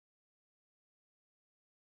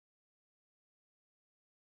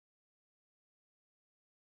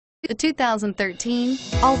The 2013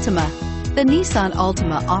 Altima. The Nissan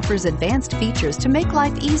Altima offers advanced features to make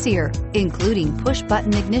life easier, including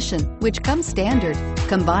push-button ignition, which comes standard.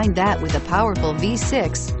 Combine that with a powerful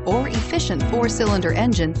V6 or efficient 4-cylinder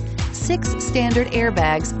engine, 6 standard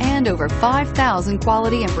airbags, and over 5,000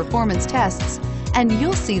 quality and performance tests, and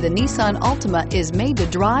you'll see the Nissan Altima is made to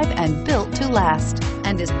drive and built to last,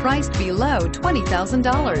 and is priced below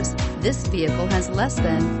 $20,000. This vehicle has less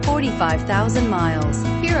than 45,000 miles.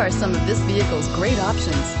 Here are some of this vehicle's great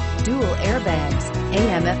options: dual airbags,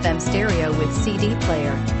 AM/FM stereo with CD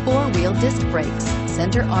player, 4-wheel disc brakes,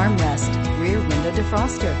 center armrest, rear window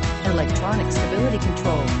defroster, electronic stability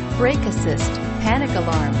control, brake assist, panic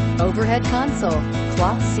alarm, overhead console,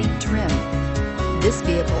 cloth seat trim. This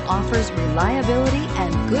vehicle offers reliability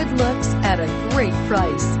and good looks at a great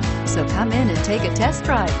price. So come in and take a test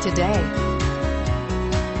drive today.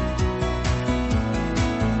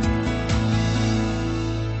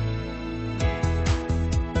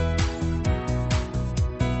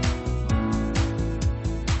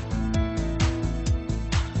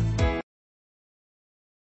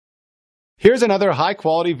 Here's another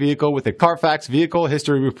high-quality vehicle with a Carfax Vehicle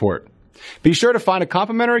History Report. Be sure to find a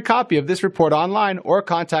complimentary copy of this report online or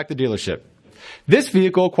contact the dealership. This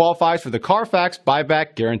vehicle qualifies for the Carfax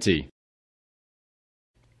Buyback Guarantee.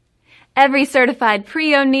 Every certified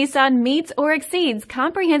pre-owned Nissan meets or exceeds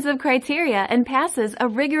comprehensive criteria and passes a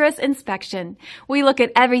rigorous inspection. We look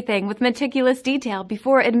at everything with meticulous detail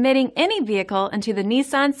before admitting any vehicle into the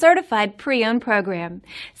Nissan Certified Pre-Owned program.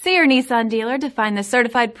 See your Nissan dealer to find the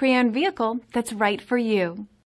certified pre-owned vehicle that's right for you.